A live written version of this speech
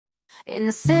In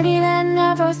a city that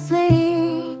never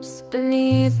sleeps,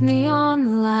 beneath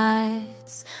neon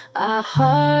lights, our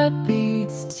heart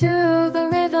beats to the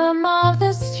rhythm of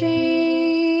the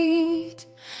street.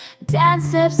 Dance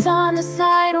steps on the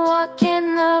sidewalk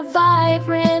in the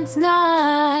vibrant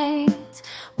night,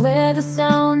 where the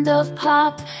sound of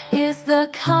pop is the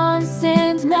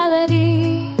constant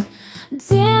melody.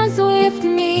 Dance with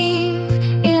me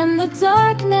in the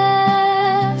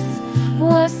darkness,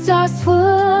 where stars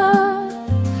swoon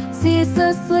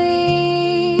ceaselessly.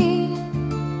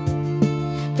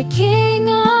 The king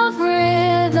of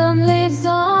rhythm lives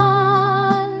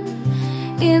on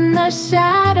in the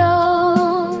shadows,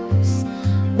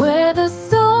 where the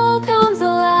soul comes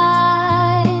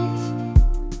alive.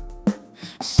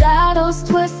 Shadows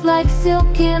twist like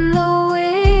silk in the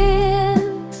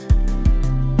wind.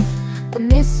 The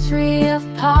mystery of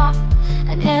pop,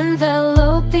 an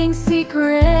enveloping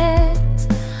secret,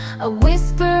 a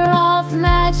whisper of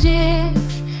magic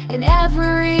in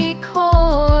every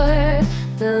chord.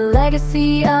 The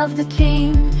legacy of the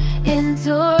king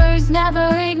endures,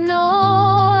 never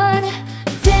ignored.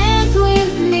 Dance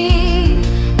with me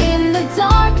in the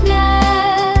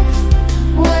darkness,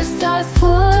 where stars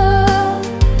swoon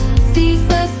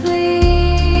ceaselessly.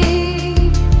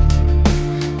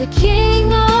 The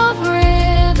king of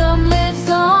rhythm lives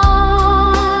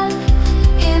on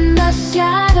in the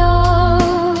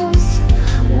shadows,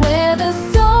 where the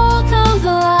soul comes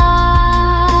alive.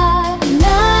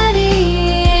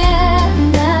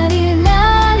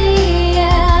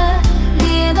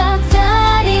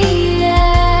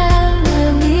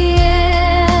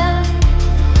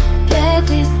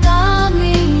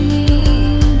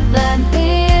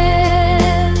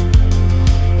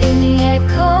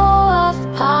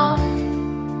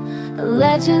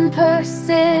 Legend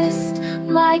persists,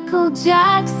 Michael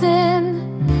Jackson,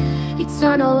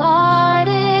 eternal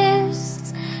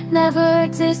artist, never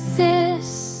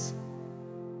desist.